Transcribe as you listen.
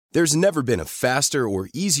There's never been a faster or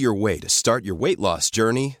easier way to start your weight loss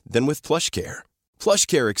journey than with PlushCare.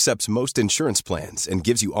 PlushCare accepts most insurance plans and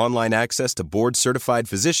gives you online access to board-certified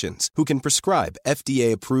physicians who can prescribe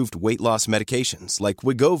FDA-approved weight loss medications like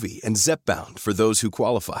Wegovy and Zepbound for those who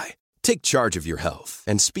qualify. Take charge of your health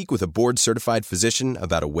and speak with a board-certified physician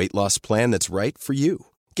about a weight loss plan that's right for you.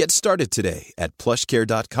 Get started today at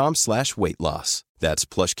plushcare.com/weight-loss. That's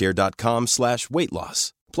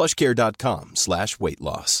plushcare.com/weight-loss.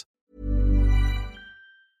 plushcare.com/weight-loss.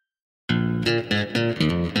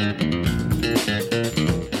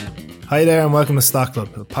 Hi there and welcome to Stock Club,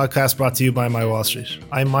 a podcast brought to you by My Wall Street.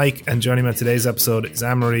 I'm Mike, and joining me on today's episode is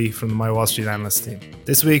Anne-Marie from the My Wall Street analyst team.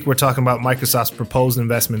 This week we're talking about Microsoft's proposed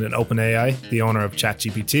investment in OpenAI, the owner of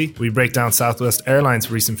ChatGPT. We break down Southwest Airlines'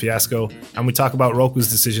 recent fiasco, and we talk about Roku's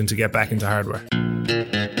decision to get back into hardware.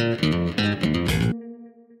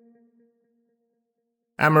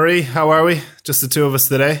 Anne-Marie, how are we? Just the two of us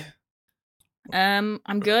today? I'm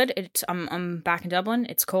good. I'm back in Dublin.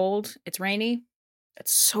 It's cold. It's rainy.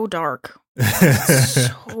 It's so dark. It's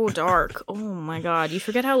so dark. Oh my god! You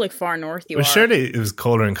forget how far north you are. Surely it was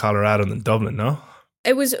colder in Colorado than Dublin, no?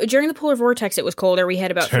 It was during the polar vortex. It was colder. We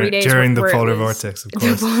had about 3 days during the polar vortex, of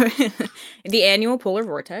course. The annual polar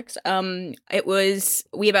vortex. We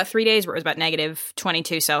had about 3 days where it was about negative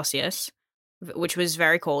 22 Celsius, which was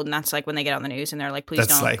very cold, and that's when they get on the news and they're like, "Please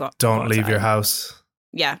don't leave your house."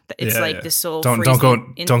 Yeah, it's this will don't go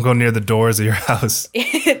near the doors of your house.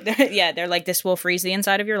 Yeah, they're like, this will freeze the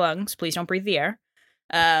inside of your lungs. Please don't breathe the air.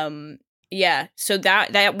 Yeah, so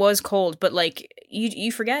that was cold, but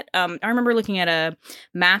you forget. I remember looking at a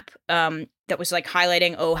map that was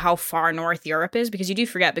highlighting how far north Europe is, because you do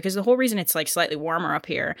forget, because the whole reason it's slightly warmer up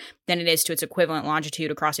here than it is to its equivalent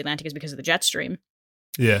longitude across the Atlantic is because of the jet stream.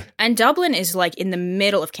 Yeah, and Dublin is in the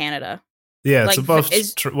middle of Canada. Yeah,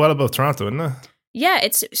 it's well above Toronto, isn't it? Yeah,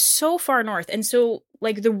 it's so far north. And so,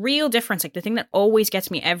 the real difference, the thing that always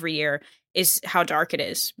gets me every year is how dark it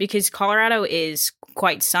is. Because Colorado is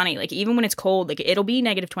quite sunny. Even when it's cold, it'll be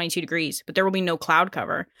negative 22 degrees, but there will be no cloud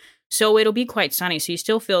cover. So it'll be quite sunny. So you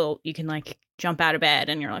still feel you can, jump out of bed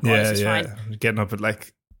and you're like, oh, this is fine. Getting up at,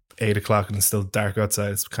 8 o'clock and it's still dark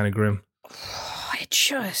outside. It's kind of grim.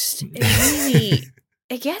 It really,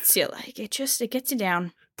 it gets you. It gets you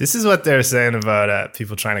down. This is what they're saying about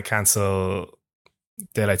people trying to cancel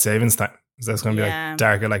daylight savings time. So that's going to be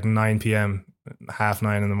dark at 9 p.m,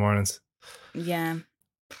 9:30 in the mornings. Yeah.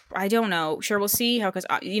 I don't know. Sure, we'll see how, because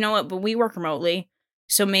you know what, but we work remotely.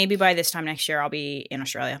 So maybe by this time next year, I'll be in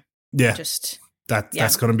Australia. Yeah.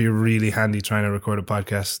 That's going to be really handy trying to record a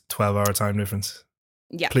podcast, 12-hour time difference.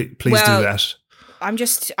 Yeah. Please do that. I'm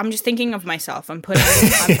just thinking of myself. I'm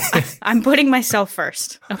putting myself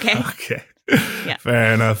first. Okay. Okay. Yeah.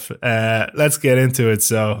 Fair enough. Let's get into it.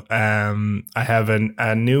 So I have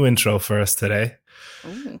a new intro for us today.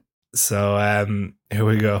 Ooh. So here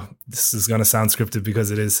we go. This is going to sound scripted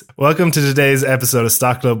because it is. Welcome to today's episode of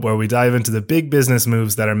Stock Club, where we dive into the big business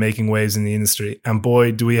moves that are making waves in the industry. And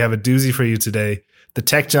boy, do we have a doozy for you today. The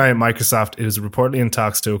tech giant Microsoft is reportedly in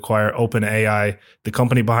talks to acquire OpenAI, the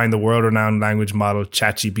company behind the world-renowned language model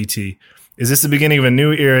ChatGPT. Is this the beginning of a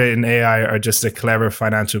new era in AI or just a clever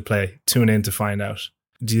financial play? Tune in to find out.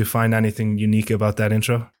 Do you find anything unique about that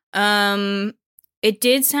intro? It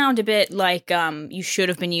did sound a bit like you should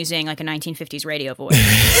have been using a 1950s radio voice.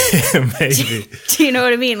 Maybe. Do you know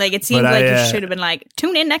what I mean? It seemed you should have been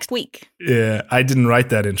tune in next week. Yeah, I didn't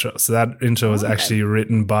write that intro. So that intro was actually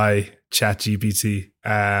written by ChatGPT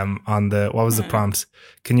on what was the prompt?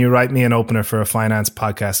 Can you write me an opener for a finance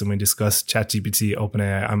podcast? And we discuss ChatGPT,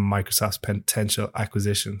 OpenAI, and Microsoft's potential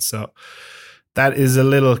acquisition. So that is a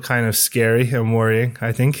little kind of scary and worrying,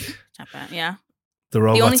 I think. Not bad, yeah. The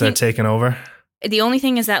robots are taking over. The only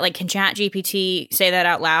thing is that, can ChatGPT say that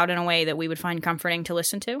out loud in a way that we would find comforting to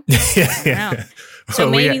listen to? Yeah. So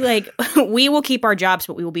maybe, we will keep our jobs,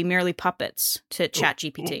 but we will be merely puppets to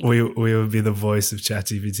ChatGPT. We will be the voice of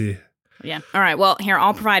ChatGPT. Yeah. All right. Well, here,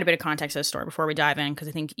 I'll provide a bit of context of the story before we dive in, because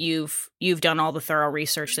I think you've done all the thorough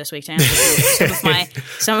research this week to answer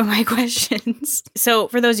some of my questions. So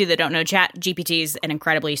for those of you that don't know, ChatGPT is an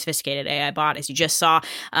incredibly sophisticated AI bot, as you just saw.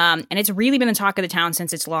 And it's really been the talk of the town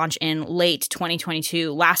since its launch in late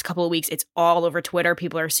 2022. Last couple of weeks, it's all over Twitter.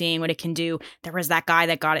 People are seeing what it can do. There was that guy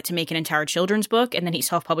that got it to make an entire children's book, and then he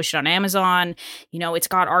self-published it on Amazon. It's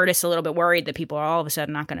got artists a little bit worried that people are all of a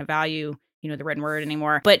sudden not going to value the written word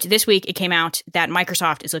anymore. But this week it came out that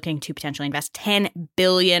Microsoft is looking to potentially invest $10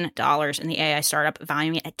 billion in the AI startup,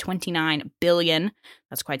 valuing it at $29 billion.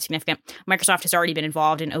 That's quite significant. Microsoft has already been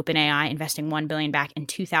involved in OpenAI, investing $1 billion back in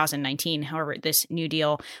 2019. However, this new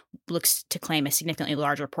deal looks to claim a significantly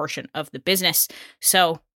larger portion of the business.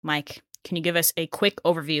 So Mike, can you give us a quick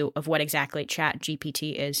overview of what exactly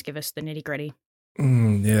ChatGPT is? Give us the nitty gritty.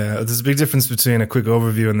 Yeah, there's a big difference between a quick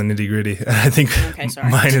overview and the nitty gritty. I think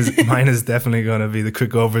mine is definitely going to be the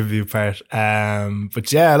quick overview part.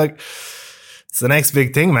 But yeah, look, it's the next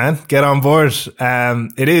big thing, man. Get on board.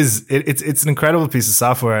 It's an incredible piece of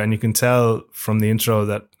software, and you can tell from the intro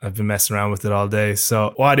that I've been messing around with it all day.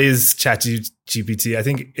 So what is ChatGPT? I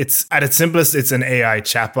think it's at its simplest, it's an AI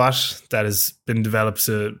chatbot that has been developed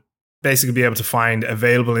to basically be able to find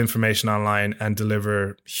available information online and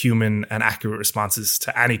deliver human and accurate responses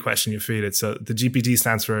to any question you feed it. So the GPT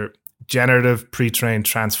stands for Generative Pre-trained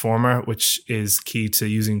Transformer, which is key to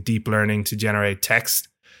using deep learning to generate text.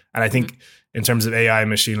 And I think in terms of AI and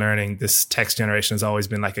machine learning, this text generation has always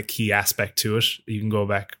been like a key aspect to it. You can go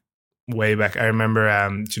back, way back. I remember,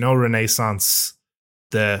 do you know Renaissance,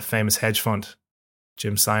 the famous hedge fund,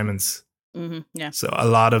 Jim Simons? Yeah. So a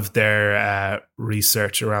lot of their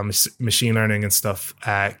research around machine learning and stuff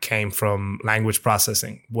came from language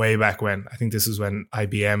processing way back when. I think this was when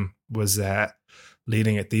IBM was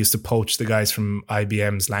leading it. They used to poach the guys from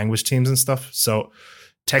IBM's language teams and stuff. So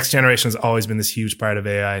text generation has always been this huge part of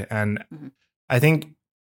AI. And I think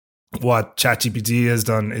what ChatGPT has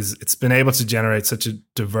done is it's been able to generate such a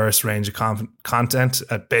diverse range of content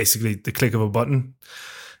at basically the click of a button.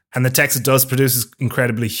 And the text it does produce is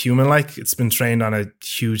incredibly human-like. It's been trained on a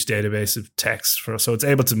huge database of text, so it's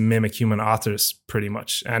able to mimic human authors pretty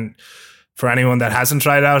much. And for anyone that hasn't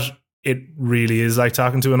tried it out, it really is like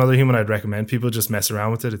talking to another human. I'd recommend people just mess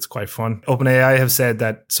around with it. It's quite fun. OpenAI have said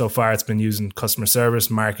that so far it's been used in customer service,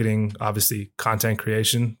 marketing, obviously content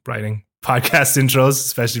creation, writing podcast intros,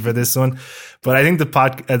 especially for this one. But I think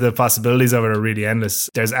the possibilities of it are really endless.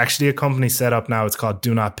 There's actually a company set up now. It's called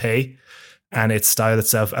Do Not Pay. And it styled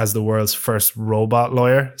itself as the world's first robot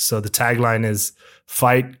lawyer. So the tagline is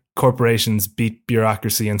fight corporations, beat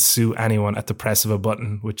bureaucracy, and sue anyone at the press of a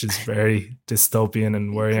button, which is very dystopian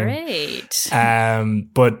and worrying. Great.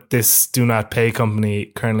 But this Do Not Pay company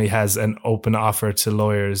currently has an open offer to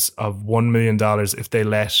lawyers of $1 million if they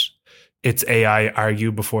let its AI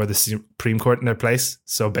argue before the Supreme Court in their place.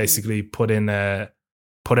 So basically put in an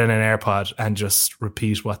AirPod and just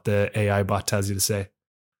repeat what the AI bot tells you to say.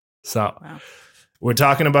 So we're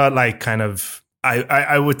talking about like kind of,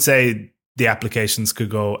 I would say the applications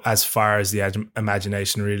could go as far as the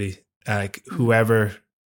imagination really. Like whoever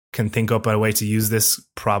can think up a way to use this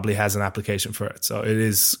probably has an application for it. So it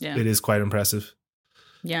is quite impressive.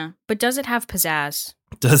 Yeah. But does it have pizzazz?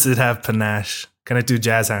 Does it have panache? Can it do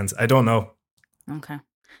jazz hands? I don't know. Okay.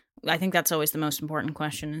 I think that's always the most important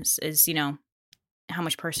question is how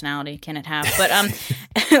much personality can it have?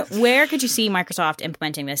 But where could you see Microsoft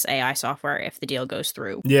implementing this AI software if the deal goes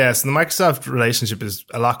through? Yeah, so the Microsoft relationship is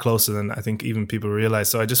a lot closer than I think even people realize.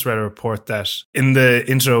 So I just read a report that in the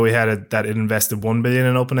intro we had that it invested $1 billion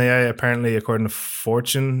in OpenAI. Apparently, according to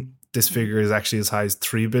Fortune, this figure is actually as high as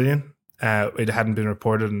 $3 billion. It hadn't been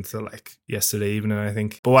reported until like yesterday evening, I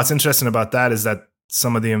think. But what's interesting about that is that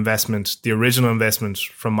some of the investment, the original investment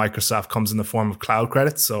from Microsoft comes in the form of cloud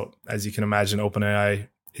credits. So as you can imagine, OpenAI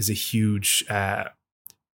is a huge,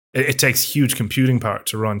 it takes huge computing power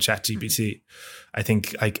to run ChatGPT. I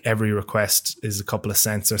think like every request is a couple of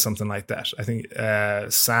cents or something like that. I think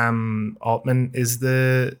Sam Altman is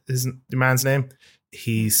the man's name.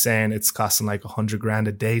 He's saying it's costing like $100,000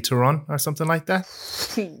 a day to run or something like that.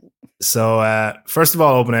 So first of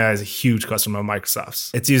all, OpenAI is a huge customer of Microsoft's.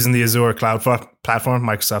 It's using the Azure cloud platform,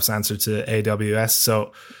 Microsoft's answer to AWS.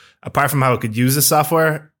 So apart from how it could use the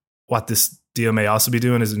software, what this deal may also be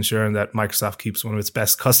doing is ensuring that Microsoft keeps one of its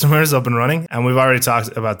best customers up and running. And we've already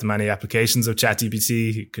talked about the many applications of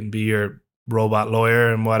ChatGPT. It can be your robot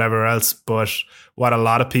lawyer and whatever else. But what a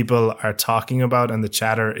lot of people are talking about and the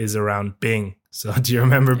chatter is around Bing. So do you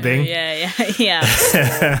remember Bing?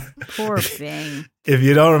 Yeah. Poor Bing. If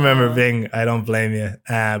you don't remember Bing, I don't blame you.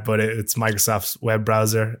 But it's Microsoft's web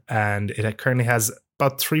browser, and it currently has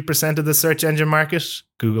about 3% of the search engine market.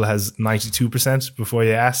 Google has 92% before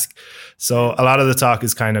you ask. So a lot of the talk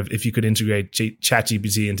is kind of if you could integrate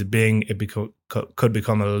ChatGPT into Bing, it could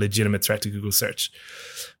become a legitimate threat to Google search,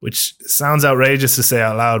 which sounds outrageous to say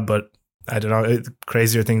out loud, but I don't know,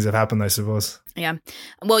 crazier things have happened, I suppose. Yeah.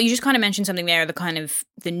 Well, you just kind of mentioned something there,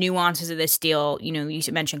 the nuances of this deal. You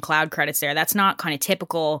mentioned cloud credits there. That's not kind of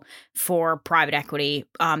typical for private equity.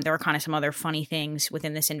 There are kind of some other funny things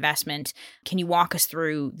within this investment. Can you walk us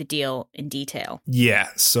through the deal in detail? Yeah.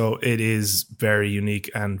 So it is very unique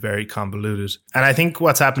and very convoluted. And I think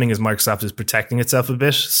what's happening is Microsoft is protecting itself a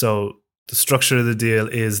bit. So the structure of the deal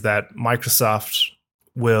is that Microsoft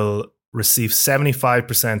will receive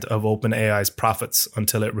 75% of OpenAI's profits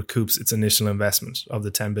until it recoups its initial investment of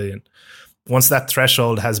the 10 billion. Once that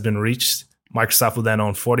threshold has been reached, Microsoft will then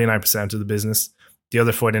own 49% of the business. The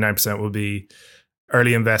other 49% will be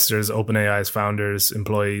early investors, OpenAI's founders,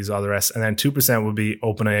 employees, all the rest. And then 2% will be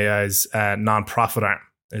OpenAI's non-profit arm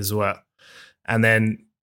as well. And then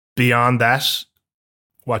beyond that,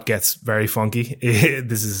 what gets very funky,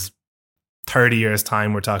 this is 30 years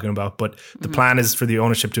time we're talking about, but the plan is for the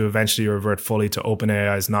ownership to eventually revert fully to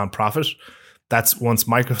OpenAI's non-profit. That's once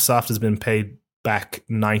Microsoft has been paid back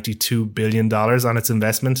 $92 billion on its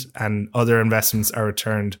investment and other investments are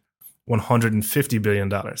returned $150 billion.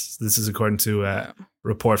 This is according to a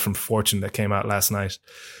report from Fortune that came out last night.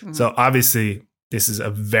 So obviously this is a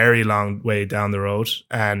very long way down the road.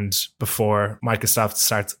 And before Microsoft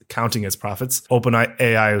starts counting its profits,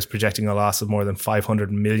 OpenAI was projecting a loss of more than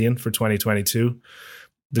 500 million for 2022.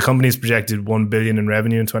 The company's projected 1 billion in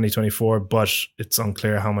revenue in 2024, but it's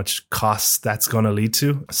unclear how much costs that's going to lead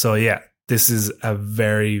to. So yeah, this is a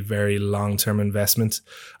very, very long-term investment.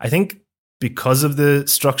 I think because of the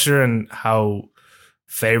structure and how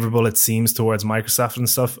favorable it seems towards Microsoft and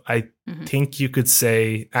stuff, I think you could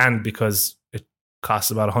say, and because it costs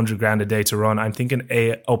about 100 grand a day to run, I'm thinking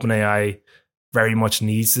OpenAI very much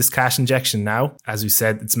needs this cash injection now. As we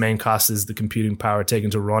said, its main cost is the computing power taken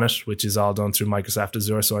to run it, which is all done through Microsoft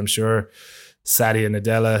Azure. So I'm sure Satya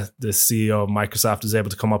Nadella, the CEO of Microsoft, is able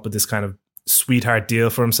to come up with this kind of sweetheart deal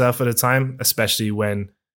for himself at a time, especially when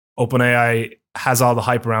OpenAI has all the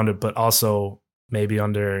hype around it, but also maybe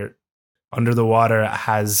under the water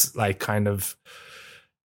has like kind of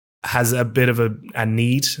has a bit of a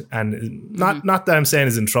need, and not that I'm saying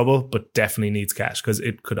is in trouble, but definitely needs cash because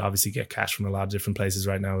it could obviously get cash from a lot of different places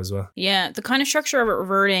right now as well. Yeah, the kind of structure of it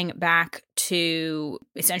reverting back to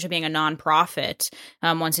essentially being a nonprofit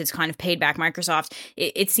once it's kind of paid back Microsoft,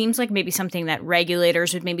 it seems like maybe something that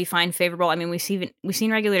regulators would maybe find favorable. I mean, we've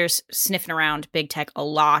seen regulators sniffing around big tech a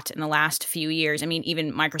lot in the last few years. I mean,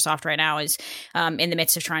 even Microsoft right now is in the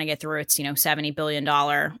midst of trying to get through its $70 billion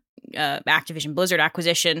Activision Blizzard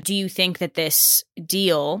acquisition. Do you think that this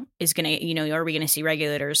deal is going to, are we going to see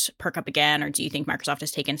regulators perk up again, or do you think Microsoft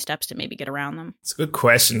has taken steps to maybe get around them? It's a good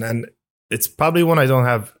question, and it's probably one I don't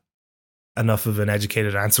have enough of an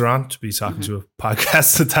educated answer on to be talking to a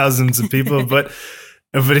podcast to thousands of people. but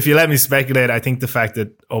if you let me speculate, I think the fact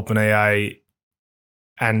that OpenAI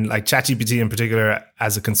and like ChatGPT in particular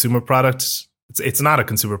as a consumer product, it's not a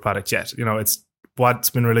consumer product yet. It's what's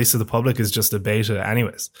been released to the public is just a beta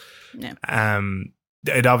anyways. Yeah.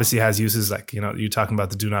 It obviously has uses like, you're talking about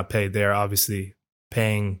the do not pay. They're obviously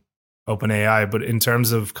paying OpenAI, but in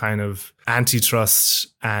terms of kind of antitrust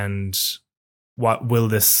and what will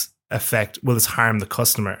this affect, will this harm the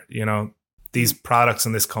customer? These products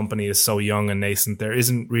and this company is so young and nascent. There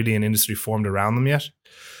isn't really an industry formed around them yet,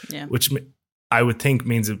 which I would think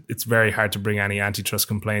means it's very hard to bring any antitrust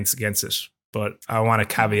complaints against it. But I want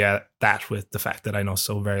to caveat that with the fact that I know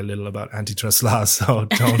so very little about antitrust laws, so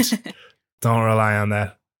don't rely on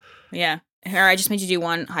that. Yeah. Here, I just made you do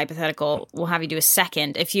one hypothetical. We'll have you do a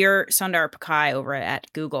second. If you're Sundar Pichai over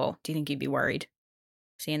at Google, do you think you'd be worried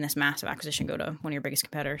seeing this massive acquisition go to one of your biggest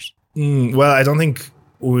competitors? Well, I don't think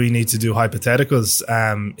we need to do hypotheticals.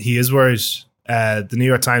 He is worried. The New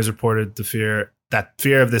York Times reported the fear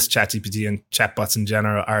of this ChatGPT and chatbots in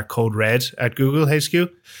general are code red at Google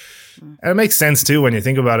HQ. And it makes sense too when you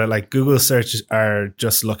think about it. Like Google searches are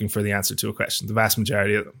just looking for the answer to a question, the vast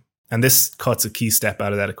majority of them. And this cuts a key step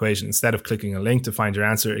out of that equation. Instead of clicking a link to find your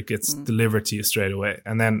answer, it gets delivered to you straight away.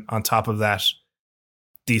 And then on top of that,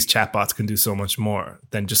 these chatbots can do so much more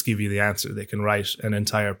than just give you the answer. They can write an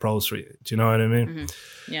entire prose for you. Do you know what I mean?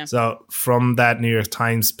 Yeah. So from that New York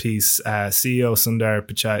Times piece, CEO Sundar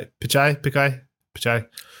Pichai?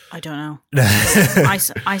 I don't know.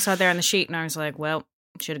 I saw there on the sheet and I was like, well,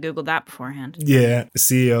 should have Googled that beforehand. Yeah.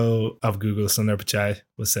 CEO of Google, Sundar Pichai,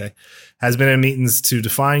 will say, has been in meetings to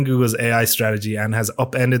define Google's AI strategy and has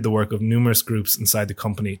upended the work of numerous groups inside the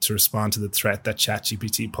company to respond to the threat that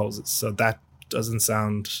ChatGPT poses. So that doesn't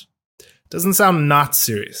sound not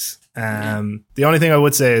serious. The only thing I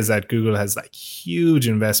would say is that Google has like huge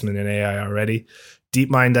investment in AI already.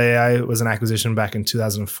 DeepMind AI was an acquisition back in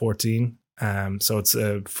 2014. So it's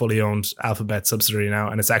a fully owned Alphabet subsidiary now,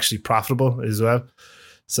 and it's actually profitable as well.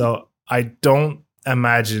 So I don't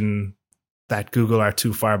imagine that Google are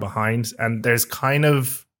too far behind. And there's kind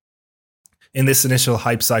of, in this initial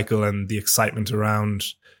hype cycle and the excitement around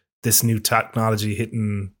this new technology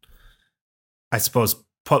hitting, I suppose,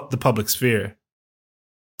 the public sphere,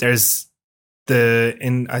 there's the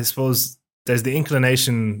inclination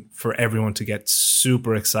for everyone to get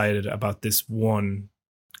super excited about this one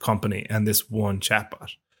company and this one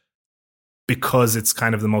chatbot, because it's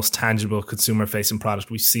kind of the most tangible consumer-facing product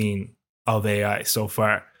we've seen of AI so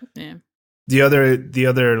far. Yeah. The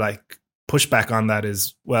other like pushback on that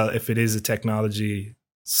is, well, if it is a technology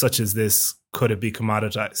such as this, could it be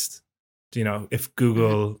commoditized? You know, if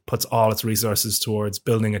Google puts all its resources towards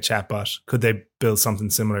building a chatbot, could they build something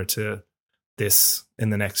similar to this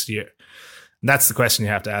in the next year? And that's the question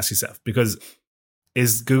you have to ask yourself, because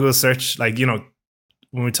is Google search, like, you know,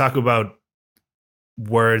 when we talk about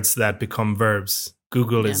words that become verbs,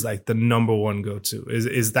 Google is like the number one go-to.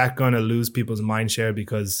 Is that going to lose people's mind share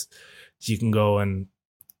because you can go and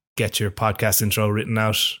get your podcast intro written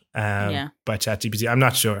out by ChatGPT? I'm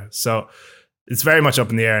not sure. So it's very much up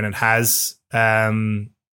in the air, and it has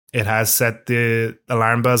set the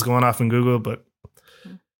alarm bells going off in Google, but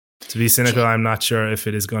to be cynical, I'm not sure if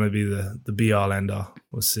it is going to be the be all end all.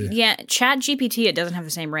 We'll see. Yeah, ChatGPT, it doesn't have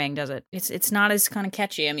the same ring, does it? It's not as kind of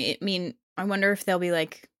catchy. I mean, I wonder if they'll be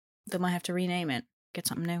like, they might have to rename it, get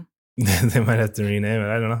something new. They might have to rename it.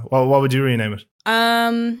 I don't know. Well, what would you rename it?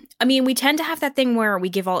 I mean, we tend to have that thing where we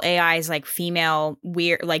give all AIs like female,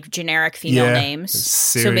 weird, like generic female names.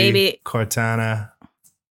 Siri, so maybe Cortana.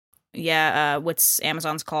 Yeah. What's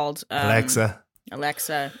Amazon's called? Alexa.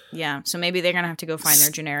 Yeah. So maybe they're gonna have to go find their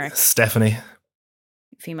generic Stephanie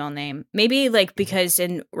female name. Maybe like, because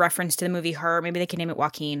in reference to the movie Her, maybe they can name it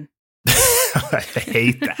Joaquin. I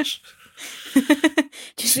hate that.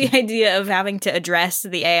 Just the idea of having to address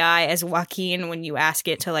the AI as Joaquin when you ask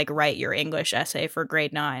it to like write your English essay for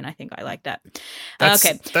grade 9. I think I like that.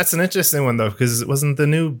 That's an interesting one though, because it wasn't the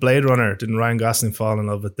new Blade Runner. Didn't Ryan Gosling fall in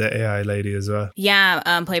love with the AI lady as well?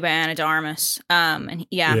 Yeah, played by Ana de Armas. But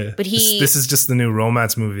this is just the new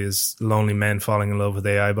romance movie: is lonely men falling in love with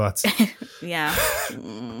AI bots. Yeah.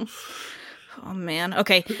 Oh man.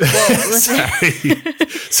 Okay. Well,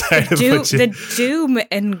 Sorry the doom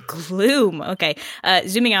and gloom. Okay.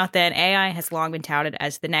 Zooming out then, AI has long been touted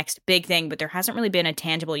as the next big thing, but there hasn't really been a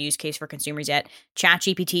tangible use case for consumers yet.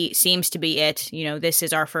 ChatGPT seems to be it. You know, this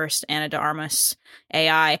is our first Ana de Armas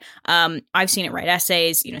AI. I've seen it write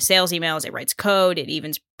essays, you know, sales emails. It writes code. It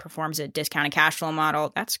even performs a discounted cash flow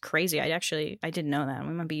model. That's crazy. I didn't know that.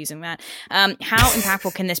 We might be using that. How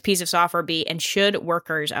impactful can this piece of software be? And should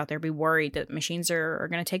workers out there be worried that machines are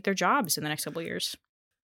going to take their jobs in the next couple of years?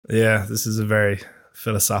 Yeah, this is a very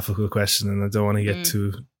philosophical question, and I don't want to get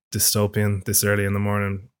too dystopian this early in the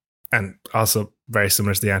morning. And also very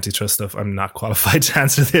similar to the antitrust stuff, I'm not qualified to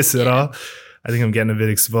answer this at all. I think I'm getting a bit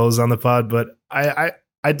exposed on the pod, but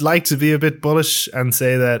I'd like to be a bit bullish and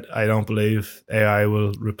say that I don't believe AI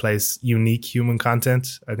will replace unique human content.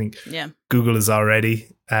 I think Google is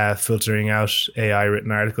already filtering out AI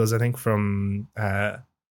written articles, I think, from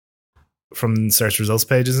search results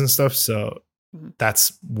pages and stuff. So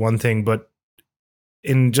that's one thing. But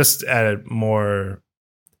in just a more,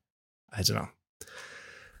 I don't know,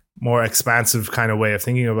 more expansive kind of way of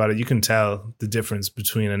thinking about it, you can tell the difference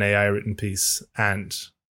between an AI written piece and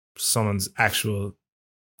someone's actual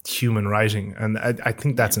human writing. And I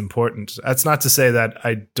think that's important. That's not to say that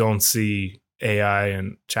I don't see AI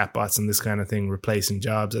and chatbots and this kind of thing replacing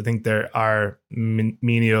jobs. I think there are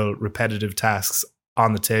menial, repetitive tasks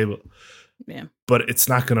on the table. Yeah. But it's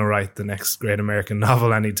not going to write the next great American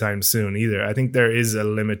novel anytime soon either. I think there is a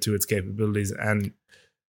limit to its capabilities. And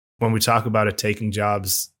when we talk about it taking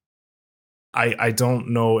jobs, I don't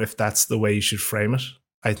know if that's the way you should frame it.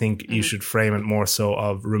 I think you should frame it more so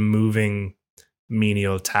of removing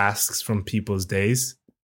menial tasks from people's days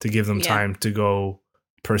to give them time to go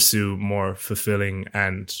pursue more fulfilling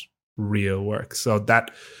and real work. So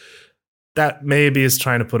that maybe is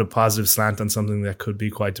trying to put a positive slant on something that could be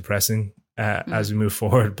quite depressing as we move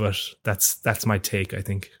forward. But that's my take, I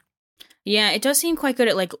think. Yeah, it does seem quite good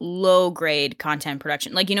at like low grade content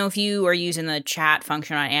production. Like, you know, if you are using the chat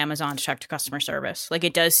function on Amazon to talk to customer service, like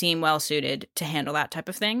it does seem well suited to handle that type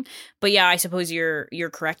of thing. But yeah, I suppose you're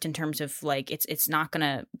correct in terms of like it's not going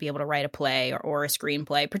to be able to write a play or a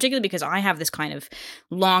screenplay, particularly because I have this kind of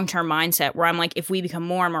long-term mindset where I'm like, if we become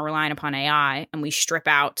more and more reliant upon AI and we strip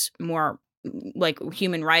out more like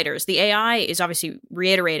human writers, the AI is obviously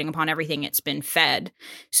reiterating upon everything it's been fed.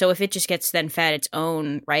 So if it just gets then fed its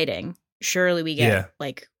own writing, surely we get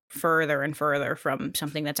like further and further from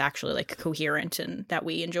something that's actually like coherent and that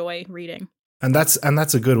we enjoy reading. And that's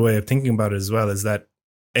a good way of thinking about it as well, is that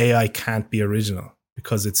AI can't be original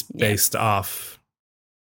because it's based off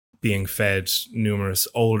being fed numerous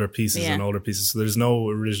older pieces and older pieces. So there's no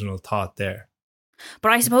original thought there.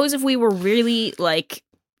 But I suppose if we were really like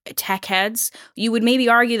tech heads, you would maybe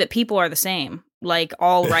argue that people are the same. Like,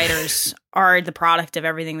 all writers are the product of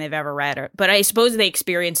everything they've ever read. But I suppose they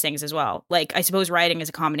experience things as well. Like, I suppose writing is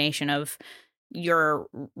a combination of your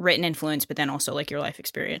written influence, but then also like your life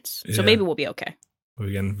experience. So maybe we'll be okay. We're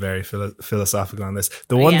getting very philosophical on this.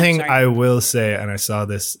 The one thing I will say, and I saw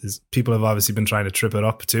this, is people have obviously been trying to trip it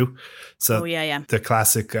up too. So the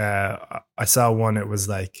classic, I saw one, it was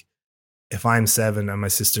like, if I'm 7 and my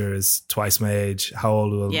sister is twice my age, how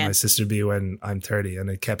old will my sister be when I'm 30? And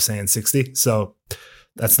it kept saying 60. So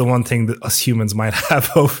that's the one thing that us humans might have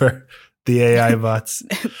over the AI bots.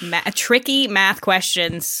 Tricky math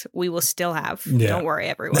questions we will still have. Yeah. Don't worry,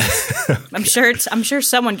 everyone. Okay. I'm sure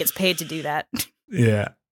someone gets paid to do that. Yeah.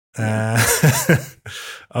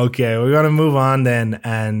 Okay, we're going to move on then,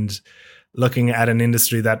 and looking at an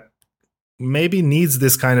industry that maybe needs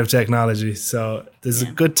this kind of technology. So there's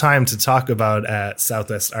a good time to talk about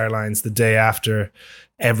Southwest Airlines the day after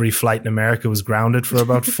every flight in America was grounded for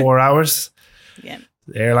about 4 hours. Yeah.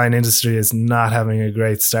 The airline industry is not having a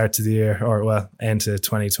great start to the year, or end to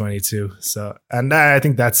 2022. So, and I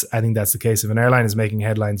think that's the case. If an airline is making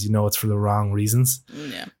headlines, you know it's for the wrong reasons.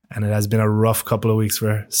 Yeah. And it has been a rough couple of weeks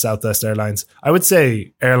for Southwest Airlines. I would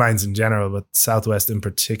say airlines in general, but Southwest in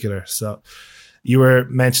particular. So you were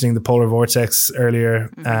mentioning the polar vortex earlier.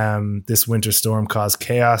 Mm-hmm. This winter storm caused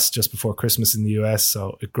chaos just before Christmas in the US.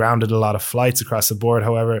 So it grounded a lot of flights across the board.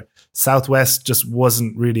 However, Southwest just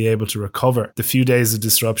wasn't really able to recover. The few days of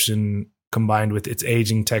disruption combined with its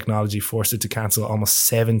aging technology forced it to cancel almost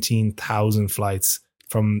 17,000 flights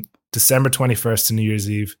from December 21st to New Year's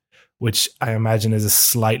Eve, which I imagine is a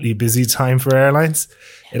slightly busy time for airlines.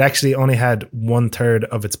 It actually only had 1/3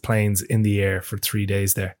 of its planes in the air for 3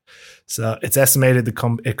 days there. So it's estimated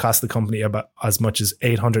it cost the company about as much as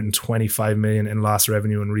 $825 million in lost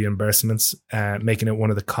revenue and reimbursements, making it one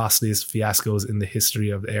of the costliest fiascos in the history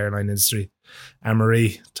of the airline industry.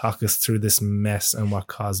 Anne-Marie, talk us through this mess and what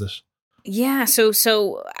caused it. Yeah,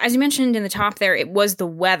 so as you mentioned in the top there, it was the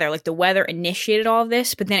weather. Like, the weather initiated all of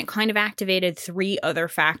this, but then it kind of activated 3 other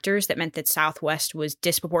factors that meant that Southwest was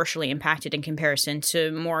disproportionately impacted in comparison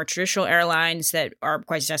to more traditional airlines that are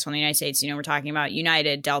quite successful in the United States. You know, we're talking about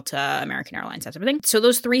United, Delta, American Airlines, that sort of thing. So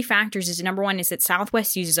those 3 factors is, number one, is that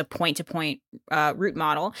Southwest uses a point-to-point route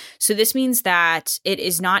model. So this means that it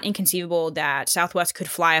is not inconceivable that Southwest could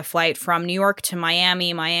fly a flight from New York to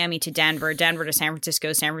Miami, Miami to Denver, Denver to San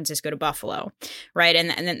Francisco, San Francisco to Buffalo, right?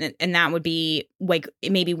 And that would be like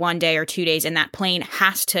maybe 1 day or 2 days, and that plane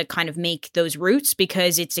has to kind of make those routes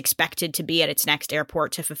because it's expected to be at its next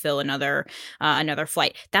airport to fulfill another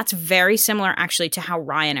flight. That's very similar actually to how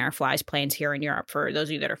Ryanair flies planes here in Europe, for those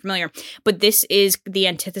of you that are familiar. But this is the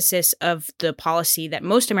antithesis of the policy that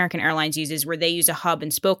most American airlines uses, where they use a hub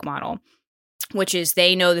and spoke model, which is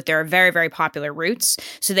they know that there are very, very popular routes.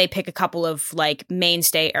 So they pick a couple of like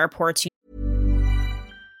mainstay airports.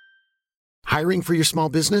 Hiring for your small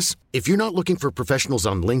business? If you're not looking for professionals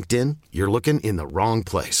on LinkedIn, you're looking in the wrong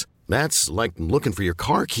place. That's like looking for your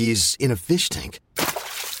car keys in a fish tank.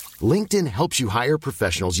 LinkedIn helps you hire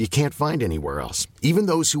professionals you can't find anywhere else, even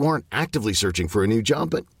those who aren't actively searching for a new job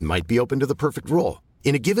but might be open to the perfect role.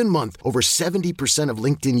 In a given month, over 70% of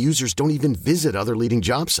LinkedIn users don't even visit other leading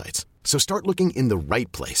job sites. So start looking in the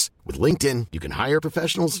right place. With LinkedIn, you can hire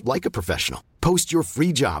professionals like a professional. Post your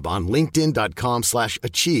free job on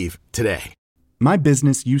linkedin.com/achieve today. My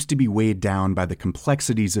business used to be weighed down by the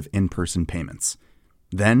complexities of in-person payments.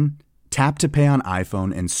 Then, Tap to Pay on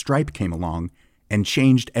iPhone and Stripe came along and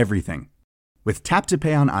changed everything. With Tap to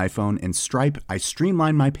Pay on iPhone and Stripe, I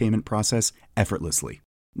streamlined my payment process effortlessly.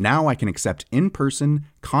 Now I can accept in-person,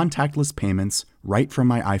 contactless payments right from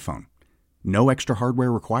my iPhone. No extra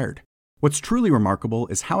hardware required. What's truly remarkable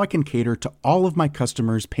is how I can cater to all of my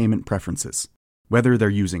customers' payment preferences. Whether they're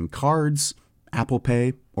using cards, Apple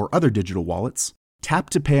Pay, or other digital wallets, Tap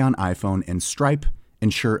to Pay on iPhone and Stripe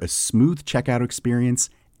ensure a smooth checkout experience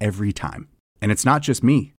every time. And it's not just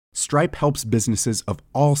me. Stripe helps businesses of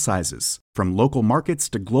all sizes, from local markets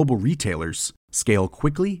to global retailers, scale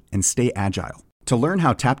quickly and stay agile. To learn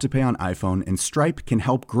how Tap to Pay on iPhone and Stripe can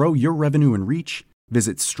help grow your revenue and reach,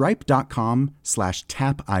 visit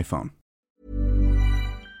stripe.com/tapiphone.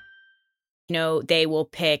 You know, they will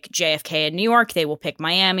pick JFK in New York, they will pick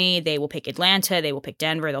Miami, they will pick Atlanta, they will pick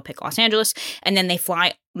Denver, they'll pick Los Angeles, and then they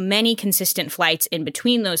fly many consistent flights in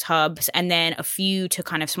between those hubs, and then a few to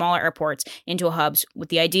kind of smaller airports into hubs, with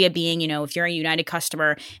the idea being, you know, if you're a United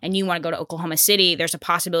customer and you want to go to Oklahoma City, there's a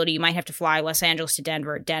possibility you might have to fly Los Angeles to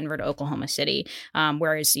Denver, Denver to Oklahoma City,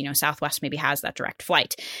 whereas, you know, Southwest maybe has that direct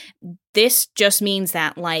flight. This just means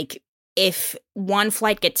that, like, if one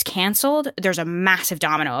flight gets canceled, there's a massive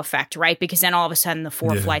domino effect, right? Because then all of a sudden the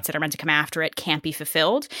 4 flights that are meant to come after it can't be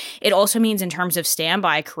fulfilled. It also means in terms of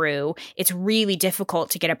standby crew, it's really difficult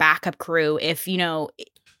to get a backup crew. If,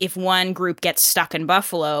 if one group gets stuck in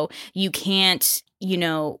Buffalo, you can't,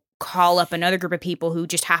 call up another group of people who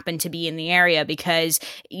just happen to be in the area, because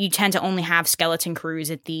you tend to only have skeleton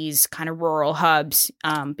crews at these kind of rural hubs,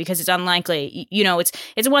 because it's unlikely,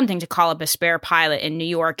 it's one thing to call up a spare pilot in New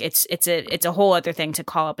York. It's a whole other thing to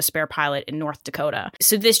call up a spare pilot in North Dakota.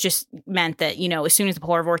 So this just meant that, as soon as the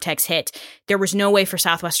polar vortex hit, there was no way for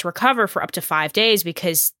Southwest to recover for up to 5 days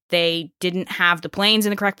because they didn't have the planes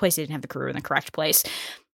in the correct place. They didn't have the crew in the correct place.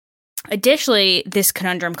 Additionally, this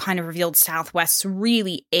conundrum kind of revealed Southwest's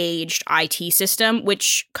really aged IT system,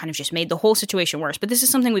 which kind of just made the whole situation worse. But this is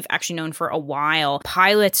something we've actually known for a while.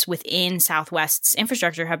 Pilots within Southwest's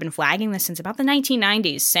infrastructure have been flagging this since about the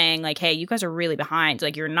 1990s, saying like, hey, you guys are really behind.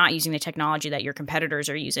 Like, you're not using the technology that your competitors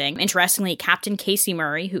are using. Interestingly, Captain Casey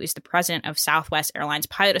Murray, who is the president of Southwest Airlines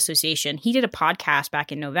Pilot Association, he did a podcast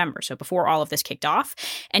back in November, so before all of this kicked off.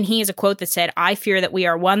 And he has a quote that said, "I fear that we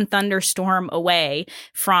are one thunderstorm away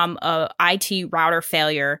from a IT router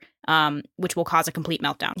failure, which will cause a complete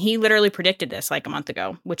meltdown." He literally predicted this like a month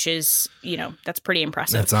ago, which is, that's pretty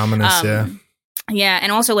impressive. That's ominous, yeah. Yeah,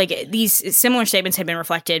 and also like these similar statements had been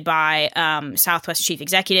reflected by Southwest chief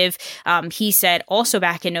executive. He said also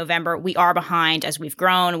back in November, "We are behind as we've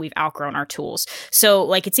grown, we've outgrown our tools." So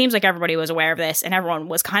like it seems like everybody was aware of this, and everyone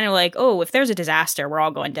was kind of like, oh, if there's a disaster, we're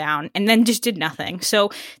all going down, and then just did nothing. So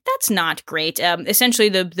that's not great. Essentially,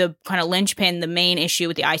 the kind of linchpin, the main issue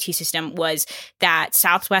with the IT system was that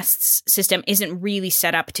Southwest's system isn't really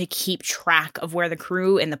set up to keep track of where the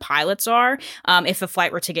crew and the pilots are if a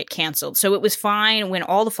flight were to get canceled. So it was fine when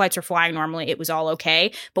all the flights were flying normally, it was all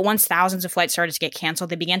okay. But once thousands of flights started to get canceled,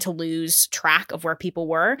 they began to lose track of where people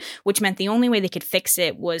were, which meant the only way they could fix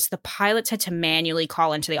it was the pilots had to manually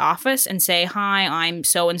call into the office and say, "Hi, I'm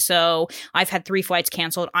so-and-so. I've had 3 flights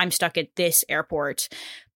canceled. I'm stuck at this airport."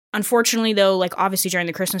 Unfortunately, though, like obviously during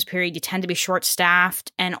the Christmas period, you tend to be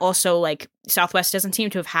short-staffed, and also like Southwest doesn't seem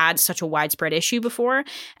to have had such a widespread issue before.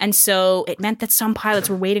 And so it meant that some pilots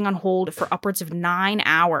were waiting on hold for upwards of 9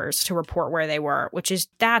 hours to report where they were, which is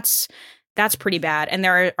that's pretty bad. And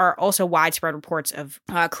there are also widespread reports of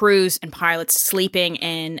crews and pilots sleeping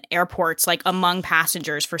in airports, like among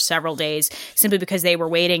passengers for several days, simply because they were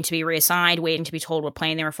waiting to be reassigned, waiting to be told what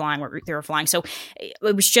plane they were flying, what route they were flying. So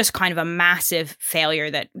it was just kind of a massive failure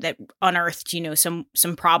that unearthed,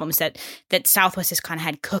 some problems that Southwest has kind of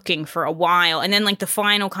had cooking for a while. And then like the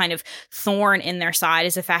final kind of thorn in their side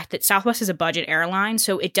is the fact that Southwest is a budget airline,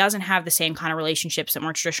 so it doesn't have the same kind of relationships that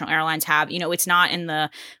more traditional airlines have. It's not in the,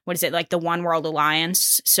 the One World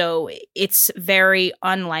Alliance. So it's very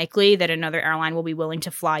unlikely that another airline will be willing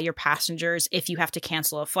to fly your passengers if you have to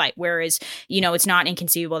cancel a flight. Whereas, it's not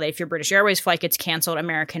inconceivable that if your British Airways flight gets canceled,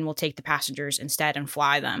 American will take the passengers instead and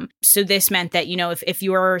fly them. So this meant that, if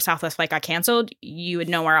your Southwest flight got canceled, you had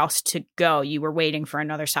nowhere else to go. You were waiting for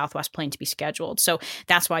another Southwest plane to be scheduled. So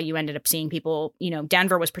that's why you ended up seeing people,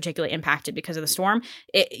 Denver was particularly impacted because of the storm.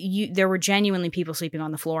 There were genuinely people sleeping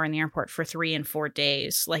on the floor in the airport for 3 and 4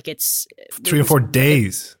 days. Like 3 or 4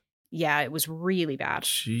 days. Yeah, it was really bad.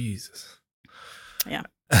 Jesus. Yeah.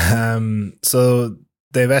 So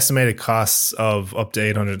they've estimated costs of up to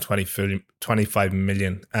 $825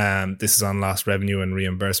 million. This is on lost revenue and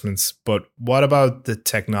reimbursements. But what about the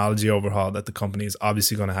technology overhaul that the company is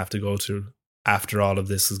obviously going to have to go through after all of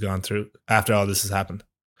this has gone through, after all this has happened?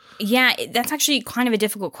 Yeah, that's actually kind of a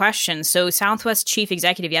difficult question. So Southwest chief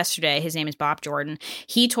executive yesterday, his name is Bob Jordan,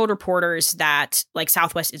 he told reporters that like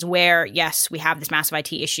Southwest is aware, yes, we have this massive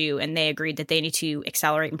IT issue, and they agreed that they need to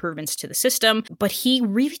accelerate improvements to the system. But he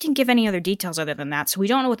really didn't give any other details other than that. So we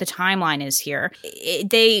don't know what the timeline is here.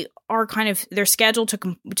 They're scheduled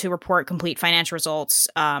to report complete financial results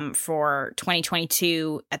for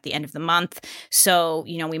 2022 at the end of the month. So,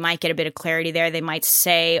 we might get a bit of clarity there. They might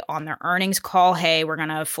say on their earnings call, hey, we're going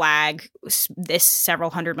to flag this several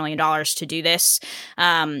 $100 million to do this.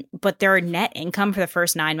 But their net income for the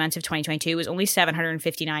first 9 months of 2022 was only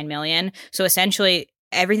 $759 million. So essentially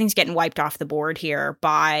everything's getting wiped off the board here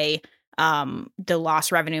by the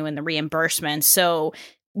lost revenue and the reimbursements. So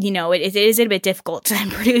it is a bit difficult to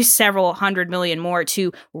produce several $100 million more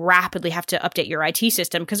to rapidly have to update your IT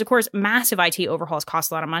system. Because, of course, massive IT overhauls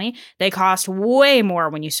cost a lot of money. They cost way more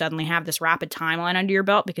when you suddenly have this rapid timeline under your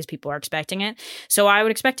belt because people are expecting it. So I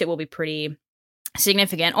would expect it will be pretty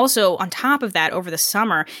significant. Also, on top of that, over the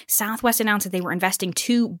summer, Southwest announced that they were investing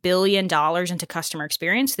 $2 billion into customer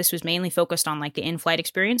experience. This was mainly focused on like the in-flight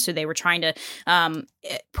experience. So they were trying to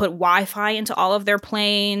put Wi-Fi into all of their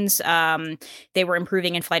planes. They were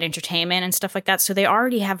improving in-flight entertainment and stuff like that. So they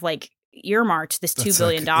already have like earmarked this $2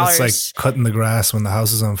 billion. It's like cutting the grass when the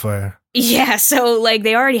house is on fire. Yeah, so like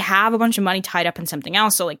they already have a bunch of money tied up in something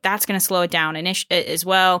else, so like that's going to slow it down as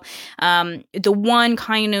well. The one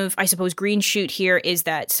kind of, I suppose, green shoot here is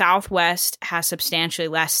that Southwest has substantially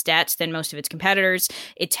less debts than most of its competitors.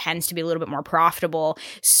 It tends to be a little bit more profitable,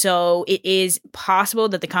 so it is possible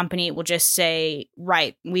that the company will just say,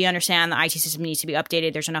 right, we understand the IT system needs to be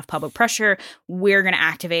updated. There's enough public pressure. We're going to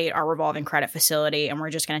activate our revolving credit facility, and we're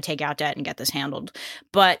just going to take out debt and get this handled.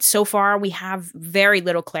 But so far, we have very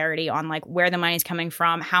little clarity on like where the money is coming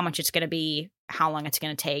from, how much it's going to be, how long it's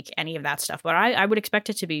going to take, any of that stuff. But I would expect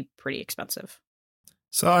it to be pretty expensive.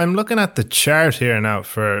 So I'm looking at the chart here now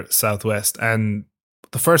for Southwest, and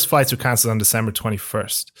the first flights were cancelled on December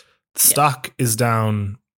 21st. The stock is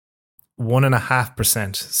down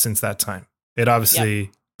 1.5% since that time. It obviously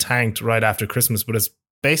tanked right after Christmas, but it's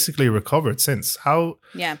basically recovered since. How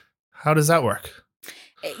does that work?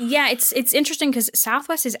 Yeah, it's interesting because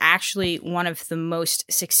Southwest is actually one of the most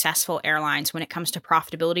successful airlines when it comes to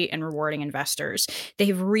profitability and rewarding investors.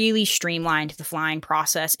 They've really streamlined the flying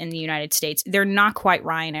process in the United States. They're not quite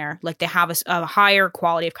Ryanair. Like they have a higher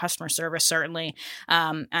quality of customer service, certainly.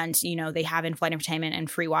 And, you know, they have in-flight entertainment and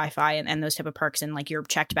free Wi-Fi and those type of perks. And like your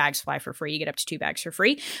checked bags fly for free. You get up to 2 bags for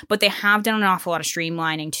free. But they have done an awful lot of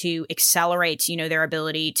streamlining to accelerate, you know, their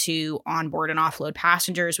ability to onboard and offload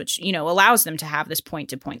passengers, which, you know, allows them to have this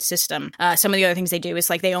point-to-point system. Some of the other things they do is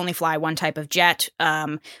like they only fly one type of jet,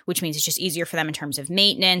 which means it's just easier for them in terms of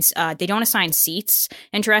maintenance. They don't assign seats.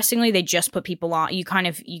 Interestingly, they just put people on. You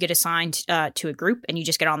get assigned to a group and you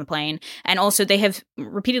just get on the plane. And also they have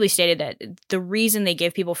repeatedly stated that the reason they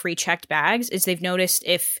give people free checked bags is they've noticed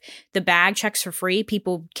if the bag checks for free,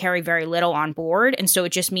 people carry very little on board. And so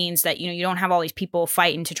it just means that, you know, you don't have all these people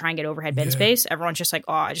fighting to try and get overhead bin space. Everyone's just like,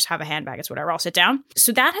 oh, I just have a handbag. It's whatever. I'll sit down.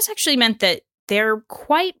 So that has actually meant that they're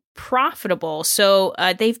quite profitable. So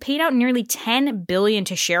they've paid out nearly $10 billion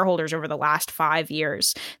to shareholders over the last 5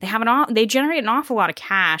 years. They generate an awful lot of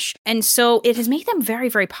cash. And so it has made them very,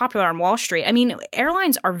 very popular on Wall Street. I mean,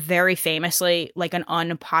 airlines are very famously like an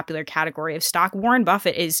unpopular category of stock. Warren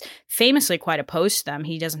Buffett is famously quite opposed to them.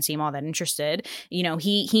 He doesn't seem all that interested. You know,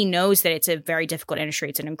 he knows that it's a very difficult industry.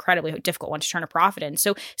 It's an incredibly difficult one to turn a profit in.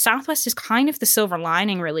 So Southwest is kind of the silver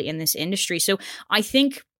lining really in this industry. So I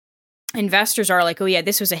think investors are like, oh yeah,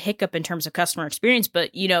 this was a hiccup in terms of customer experience,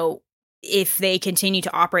 but you know, if they continue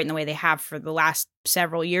to operate in the way they have for the last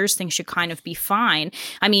several years, things should kind of be fine.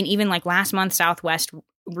 I mean, even like last month, Southwest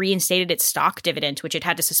reinstated its stock dividend, which it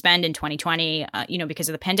had to suspend in 2020, because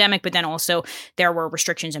of the pandemic. But then also there were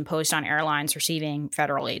restrictions imposed on airlines receiving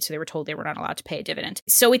federal aid. So they were told they were not allowed to pay a dividend.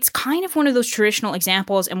 So it's kind of one of those traditional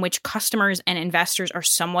examples in which customers and investors are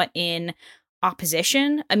somewhat in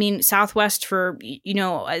opposition. I mean, Southwest for,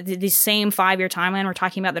 the same 5-year timeline we're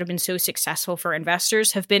talking about that have been so successful for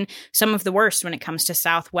investors have been some of the worst when it comes to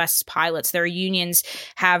Southwest's pilots. Their unions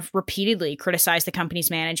have repeatedly criticized the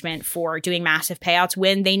company's management for doing massive payouts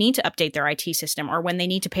when they need to update their IT system or when they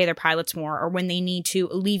need to pay their pilots more or when they need to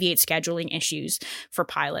alleviate scheduling issues for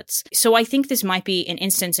pilots. So I think this might be an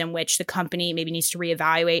instance in which the company maybe needs to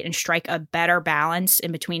reevaluate and strike a better balance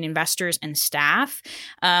in between investors and staff.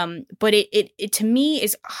 But it to me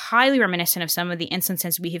is highly reminiscent of some of the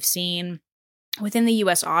instances we have seen within the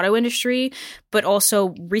US auto industry, but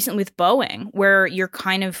also recently with Boeing, where you're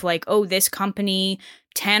kind of like, oh, this company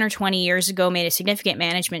 10 or 20 years ago made a significant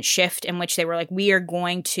management shift in which they were like, we are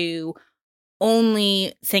going to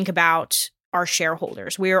only think about our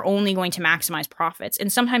shareholders. We are only going to maximize profits.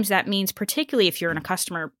 And sometimes that means, particularly if you're in a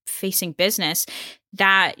customer-facing business,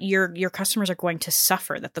 that your customers are going to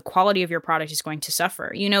suffer, that the quality of your product is going to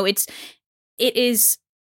suffer. It is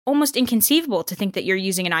almost inconceivable to think that you're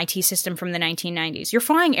using an IT system from the 1990s. You're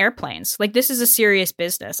flying airplanes. Like, this is a serious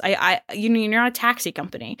business. You're not a taxi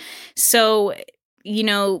company. So,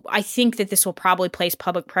 I think that this will probably place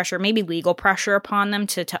public pressure, maybe legal pressure upon them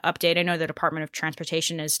to update. I know the Department of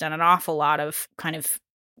Transportation has done an awful lot of kind of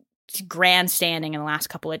grandstanding in the last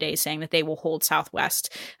couple of days saying that they will hold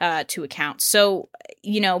Southwest to account. So,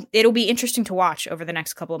 it'll be interesting to watch over the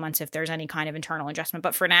next couple of months if there's any kind of internal adjustment.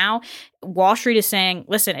 But for now, Wall Street is saying,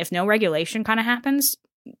 listen, if no regulation kind of happens,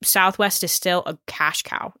 Southwest is still a cash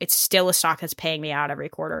cow. It's still a stock that's paying me out every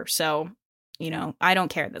quarter. So, I don't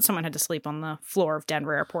care that someone had to sleep on the floor of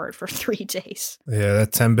Denver Airport for 3 days. Yeah,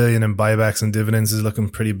 that $10 billion in buybacks and dividends is looking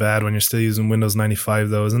pretty bad when you're still using Windows 95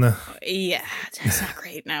 though, isn't it? Yeah, it's not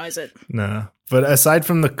great now, is it? No. But aside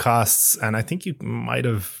from the costs, and I think you might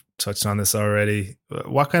have touched on this already,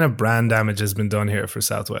 what kind of brand damage has been done here for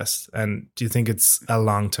Southwest? And do you think it's a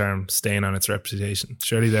long-term stain on its reputation?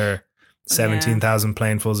 Surely there are 17,000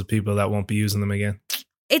 planefuls of people that won't be using them again.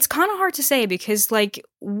 It's kind of hard to say because, like,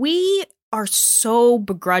 we are so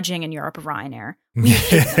begrudging in Europe of Ryanair. We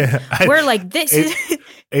hate them. We're like, this is...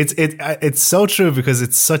 It's so true because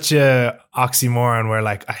it's such a oxymoron where,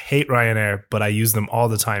 like, I hate Ryanair, but I use them all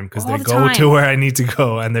the time because they go to where I need to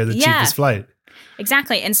go and they're the cheapest flight.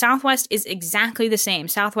 Exactly. And Southwest is exactly the same.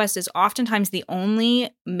 Southwest is oftentimes the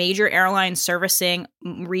only major airline servicing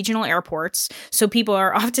regional airports. So people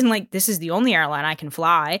are often like, this is the only airline I can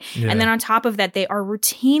fly. Yeah. And then on top of that, they are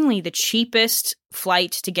routinely the cheapest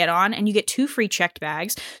flight to get on, and you get 2 free checked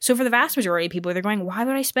bags. So for the vast majority of people, they're going, why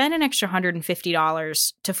would I spend an extra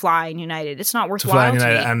 $150 to fly in United? It's not worthwhile to fly in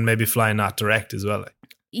United and maybe fly not direct as well.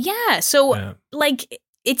 Yeah. So like...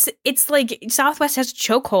 It's like Southwest has a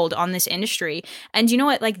chokehold on this industry. And you know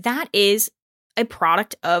what? Like, that is a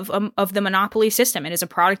product of the monopoly system. It is a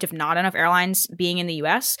product of not enough airlines being in the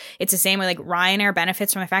US. It's the same way like Ryanair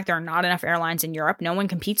benefits from the fact there are not enough airlines in Europe. No one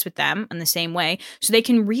competes with them in the same way. So they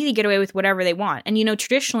can really get away with whatever they want. And,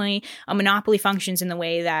 traditionally, a monopoly functions in the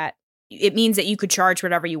way that it means that you could charge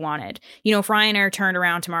whatever you wanted. If Ryanair turned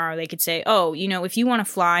around tomorrow, they could say, oh, if you want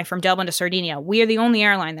to fly from Dublin to Sardinia, we are the only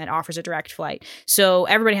airline that offers a direct flight. So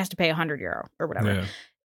everybody has to pay €100 or whatever. Yeah.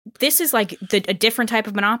 This is like a different type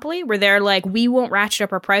of monopoly where they're like, we won't ratchet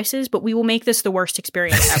up our prices, but we will make this the worst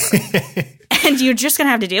experience ever. And you're just going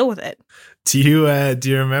to have to deal with it. Do you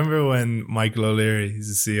remember when Michael O'Leary,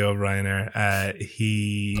 he's the CEO of Ryanair,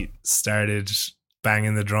 he started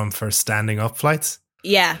banging the drum for standing up flights?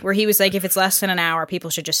 Yeah, where he was like, if it's less than an hour, people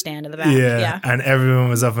should just stand in the back. Yeah, and everyone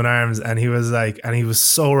was up in arms, and he was like, and he was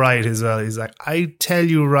so right as well. He's like, I tell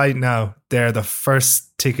you right now, they're the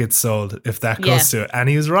first tickets sold if that goes to it. And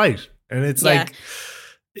he was right. And it's like,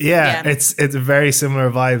 it's very similar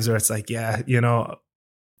vibes where it's like,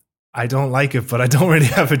 I don't like it, but I don't really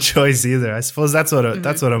have a choice either. I suppose that's what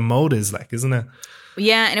a mode is like, isn't it?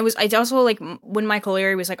 Yeah, and it's also like when Michael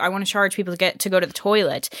O'Leary was like, I want to charge people to go to the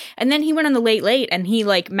toilet. And then he went on the late and he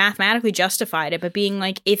like mathematically justified it, but being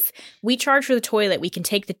like, if we charge for the toilet, we can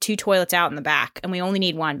take the 2 toilets out in the back and we only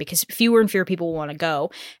need 1 because fewer and fewer people will want to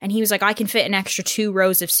go. And he was like, I can fit an extra 2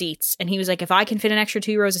 rows of seats. And he was like, if I can fit an extra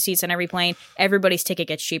 2 rows of seats on every plane, everybody's ticket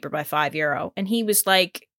gets cheaper by €5. And he was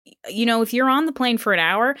like, if you're on the plane for an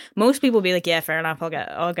hour, most people will be like, yeah, fair enough, I'll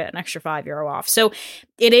get an extra €5 off. So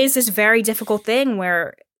it is this very difficult thing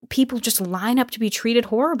where people just line up to be treated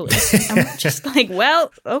horribly. And we're just like,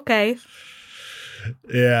 well, okay.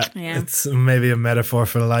 Yeah, it's maybe a metaphor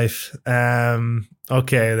for life.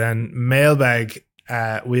 Okay, then mailbag.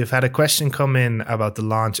 We have had a question come in about the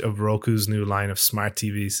launch of Roku's new line of smart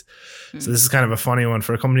TVs. So this is kind of a funny one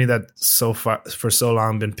for a company that for so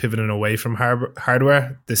long been pivoting away from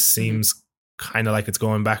hardware. This seems kind of like it's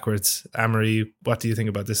going backwards. Anne-Marie, what do you think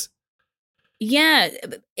about this? Yeah,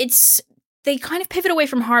 they kind of pivot away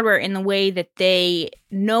from hardware in the way that they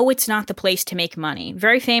know it's not the place to make money.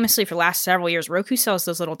 Very famously, for the last several years, Roku sells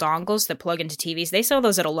those little dongles that plug into TVs. They sell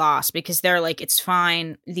those at a loss because they're like, it's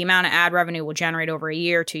fine. The amount of ad revenue will generate over a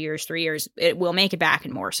year, 2 years, 3 years. It will make it back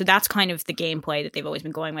and more. So that's kind of the gameplay that they've always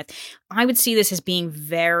been going with. I would see this as being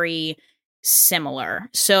very similar.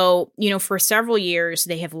 So, for several years,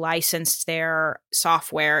 they have licensed their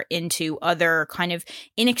software into other kind of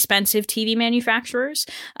inexpensive TV manufacturers.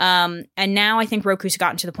 And now I think Roku's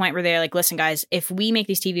gotten to the point where they're like, listen, guys, if we make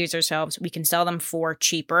these TVs ourselves, we can sell them for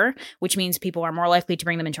cheaper, which means people are more likely to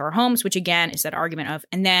bring them into our homes, which again is that argument of,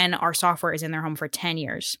 and then our software is in their home for 10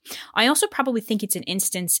 years. I also probably think it's an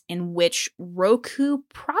instance in which Roku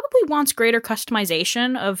probably wants greater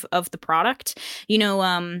customization of the product.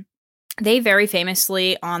 They very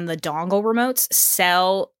famously on the dongle remotes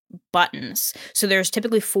sell buttons. So there's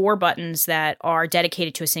typically 4 buttons that are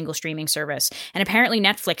dedicated to a single streaming service. And apparently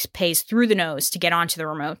Netflix pays through the nose to get onto the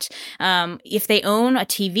remote. If they own a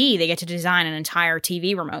TV, they get to design an entire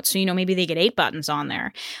TV remote. So, maybe they get 8 buttons on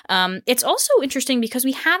there. It's also interesting because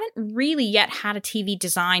we haven't really yet had a TV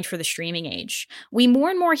designed for the streaming age. We more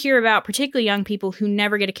and more hear about particularly young people who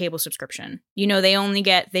never get a cable subscription.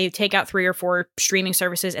 They take out 3 or 4 streaming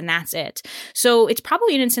services and that's it. So it's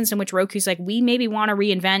probably an instance in which Roku's like, we maybe want to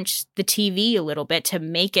reinvent the TV a little bit to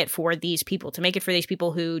make it for these people,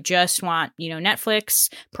 who just want,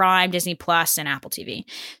 Netflix, Prime, Disney Plus, and Apple TV.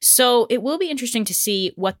 So it will be interesting to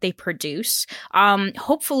see what they produce.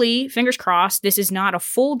 Hopefully, fingers crossed, this is not a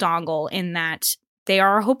full dongle in that they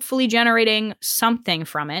are hopefully generating something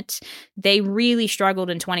from it. They really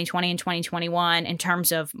struggled in 2020 and 2021 in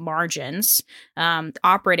terms of margins,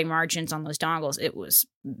 operating margins on those dongles. It was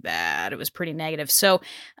bad. It was pretty negative. So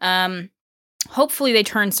hopefully they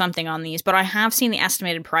turn something on these, but I have seen the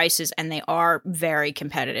estimated prices and they are very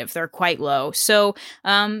competitive. They're quite low. So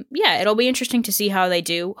it'll be interesting to see how they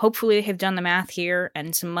do. Hopefully they have done the math here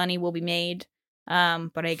and some money will be made.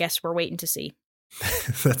 But I guess we're waiting to see.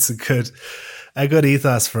 That's a good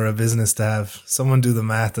ethos for a business to have. Someone do the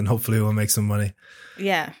math and hopefully we'll make some money.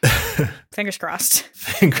 Yeah. Fingers crossed.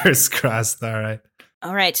 Fingers crossed. All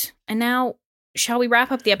right. And now, shall we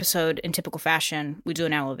wrap up the episode in typical fashion? We do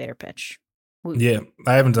an elevator pitch. I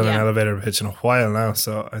haven't done an elevator pitch in a while now,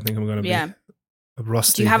 so I think I'm going to be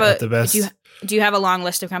rusty at the best. Do you have a long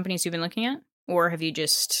list of companies you've been looking at? Or have you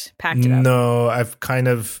just packed it up? No, I've kind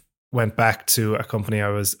of went back to a company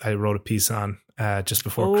I wrote a piece on just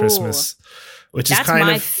before Christmas, which is kind of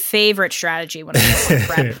my favorite strategy when I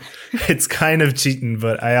prep. It's kind of cheating,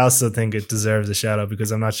 but I also think it deserves a shout out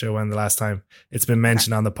because I'm not sure when the last time it's been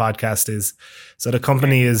mentioned on the podcast is. So the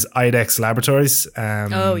company is IDEXX Laboratories.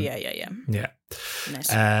 Yeah. Nice.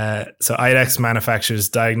 So IDEXX manufactures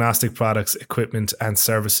diagnostic products, equipment, and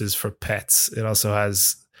services for pets. It also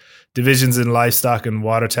has divisions in livestock and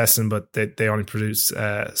water testing, but they only produce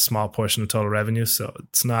a small portion of total revenue, so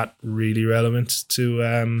it's not really relevant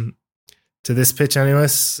to this pitch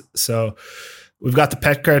anyways. So we've got the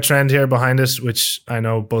pet care trend here behind it, which I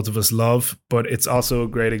know both of us love, but it's also a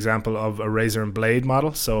great example of a razor and blade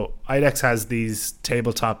model. So IDEXX has these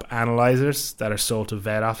tabletop analyzers that are sold to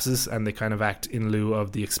vet offices, and they kind of act in lieu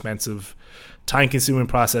of the expensive, time-consuming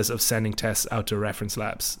process of sending tests out to reference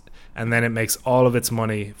labs. And then it makes all of its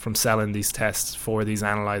money from selling these tests for these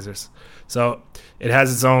analyzers. So it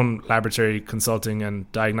has its own laboratory consulting and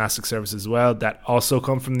diagnostic services as well that also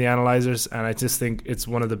come from the analyzers. And I just think it's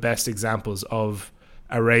one of the best examples of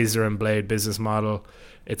a razor and blade business model.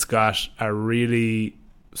 It's got a really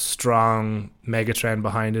strong megatrend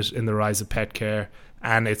behind it in the rise of pet care.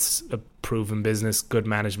 And it's a proven business, good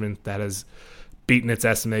management that has beaten its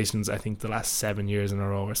estimations, I think, the last 7 years in a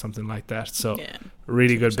row or something like that. So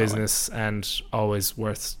really good business and always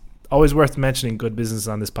worth mentioning good business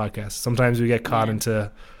on this podcast. Sometimes we get caught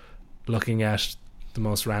into looking at the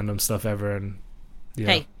most random stuff ever. And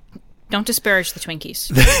hey, don't disparage the Twinkies.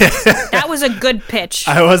 That was a good pitch.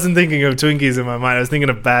 I wasn't thinking of Twinkies in my mind. I was thinking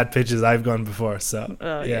of bad pitches I've gone before. So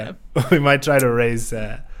we might try to raise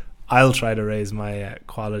I'll try to raise my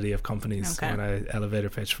quality of companies when I elevator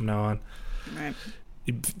pitch from now on. Right.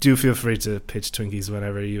 Do feel free to pitch Twinkies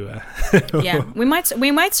whenever you.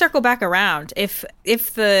 We might circle back around if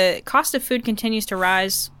the cost of food continues to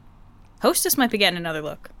rise. Hostess might be getting another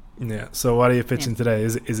look. Yeah. So what are you pitching today?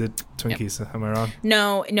 Is it Twinkies? Yep. Am I wrong?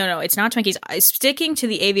 No. It's not Twinkies. I'm sticking to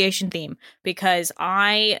the aviation theme because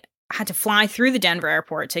I had to fly through the Denver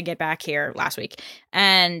airport to get back here last week,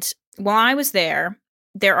 and while I was there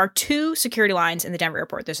are two security lines in the Denver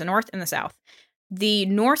airport. There's the north and the south. The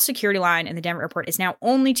north security line in the Denver airport is now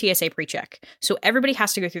only TSA pre-check. So everybody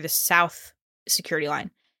has to go through the south security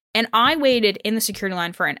line. And I waited in the security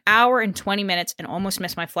line for an hour and 20 minutes and almost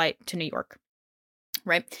missed my flight to New York.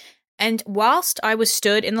 Right? And whilst I was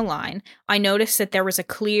stood in the line, I noticed that there was a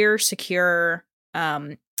Clear Secure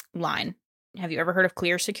line. Have you ever heard of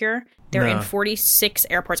Clear Secure? They're in 46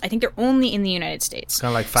 airports. I think they're only in the United States. It's kind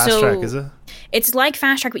of like Fast Track, is it? It's like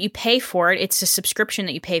Fast Track, but you pay for it. It's a subscription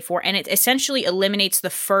that you pay for, and it essentially eliminates the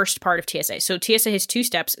first part of TSA. So TSA has two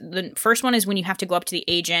steps. The first one is when you have to go up to the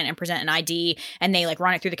agent and present an ID, and they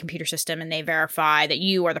run it through the computer system, and they verify that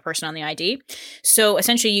you are the person on the ID. So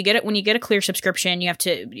essentially, when you get a Clear subscription, you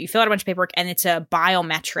fill out a bunch of paperwork, and it's a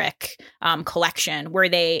biometric collection where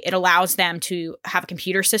it allows them to have a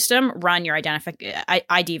computer system run your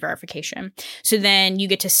ID verification. So then you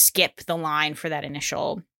get to skip the line for that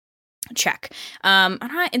initial check. And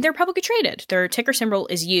they're publicly traded. Their ticker symbol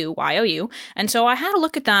is YOU. And so I had a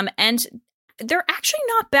look at them, and they're actually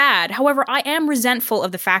not bad. However, I am resentful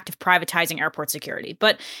of the fact of privatizing airport security.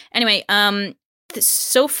 But anyway,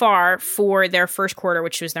 so far for their first quarter,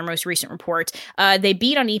 which was their most recent report, they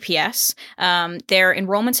beat on EPS. Their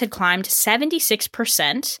enrollments had climbed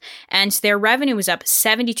 76%, and their revenue was up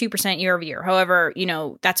 72% year over year. However,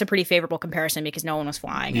 that's a pretty favorable comparison because no one was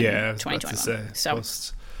flying in 2021. So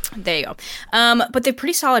there you go. But they're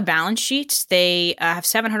pretty solid balance sheets. They have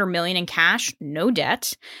 $700 million in cash, no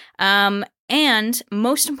debt. And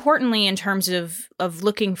most importantly, in terms of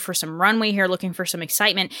looking for some runway here, looking for some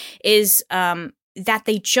excitement, is that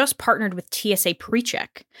they just partnered with TSA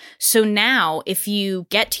PreCheck. So now if you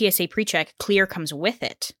get TSA PreCheck, Clear comes with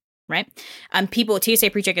it. Right? People at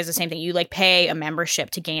TSA PreCheck is the same thing. You like pay a membership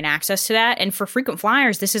to gain access to that. And for frequent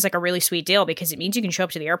flyers, this is like a really sweet deal because it means you can show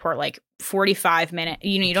up to the airport like 45 minutes.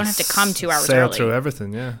 You don't have to come 2 hours sail early. Through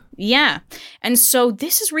everything, yeah. Yeah. And so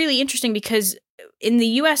this is really interesting because in the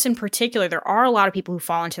US in particular, there are a lot of people who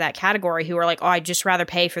fall into that category who are like, oh, I'd just rather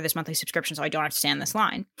pay for this monthly subscription so I don't have to stand in this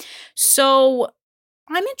line. So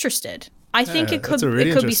I'm interested. I think it could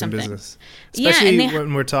be something. Business. Especially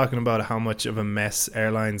when we're talking about how much of a mess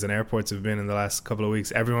airlines and airports have been in the last couple of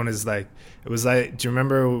weeks. Everyone is like, it was like, do you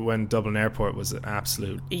remember when Dublin Airport was an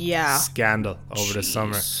absolute scandal over the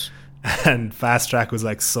summer? And Fast Track was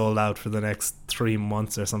like sold out for the next 3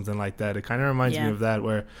 months or something like that. It kind of reminds me of that,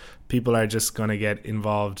 where people are just going to get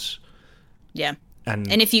involved. Yeah.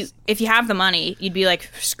 And if you have the money, you'd be like,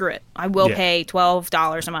 screw it. I will pay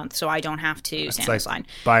 $12 a month so I don't have to stand in this line.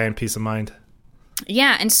 Buying peace of mind.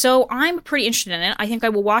 Yeah, and so I'm pretty interested in it. I think I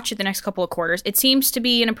will watch it the next couple of quarters. It seems to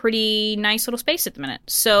be in a pretty nice little space at the minute.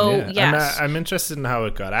 So, yes. I'm interested in how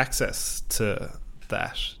it got access to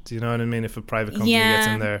that. Do you know what I mean? If a private company gets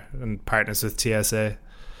in there and partners with TSA.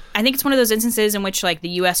 I think it's one of those instances in which like the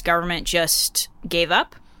U.S. government just gave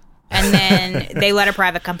up. And then they let a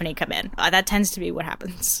private company come in. That tends to be what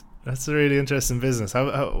happens. That's a really interesting business.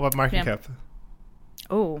 What market cap?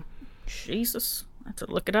 Oh, Jesus. I have to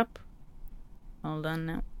look it up. Hold on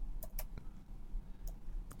now.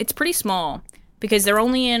 It's pretty small because they're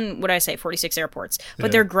only in, 46 airports.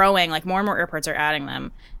 But they're growing. Like more and more airports are adding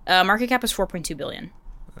them. Market cap is $4.2 billion.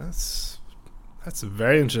 That's a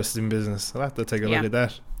very interesting business. I'll have to take a look at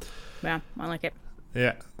that. Yeah, I like it.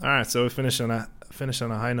 Yeah. All right. So we finish on a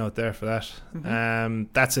high note there for that.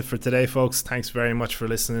 That's it for today, folks. Thanks very much for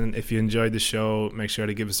listening. If you enjoyed the show, make sure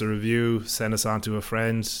to give us a review, send us on to a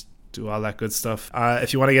friend, do all that good stuff.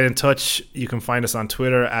 If you want to get in touch, you can find us on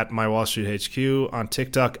Twitter at MyWallStreetHQ, on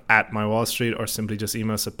TikTok at MyWallStreet, or simply just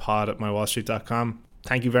email us at pod@mywallstreet.com.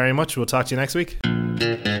 Thank you very much. We'll talk to you next week.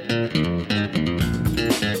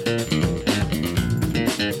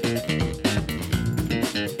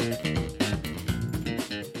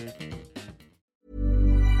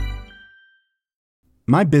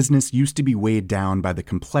 My business used to be weighed down by the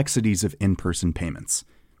complexities of in-person payments.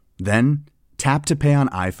 Then, Tap to Pay on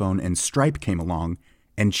iPhone and Stripe came along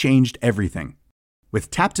and changed everything.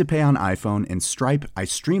 With Tap to Pay on iPhone and Stripe, I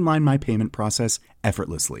streamlined my payment process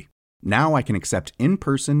effortlessly. Now I can accept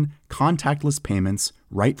in-person, contactless payments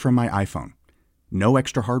right from my iPhone. No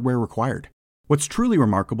extra hardware required. What's truly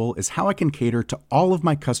remarkable is how I can cater to all of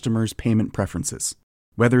my customers' payment preferences.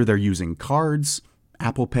 Whether they're using cards,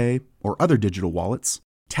 Apple Pay, or other digital wallets,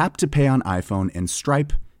 Tap to Pay on iPhone and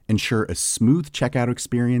Stripe ensure a smooth checkout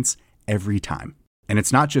experience every time. And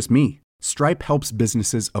it's not just me. Stripe helps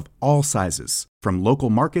businesses of all sizes, from local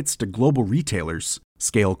markets to global retailers,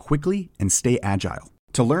 scale quickly and stay agile.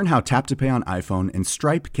 To learn how Tap to Pay on iPhone and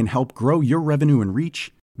Stripe can help grow your revenue and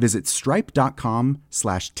reach, visit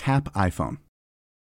stripe.com/tapiphone.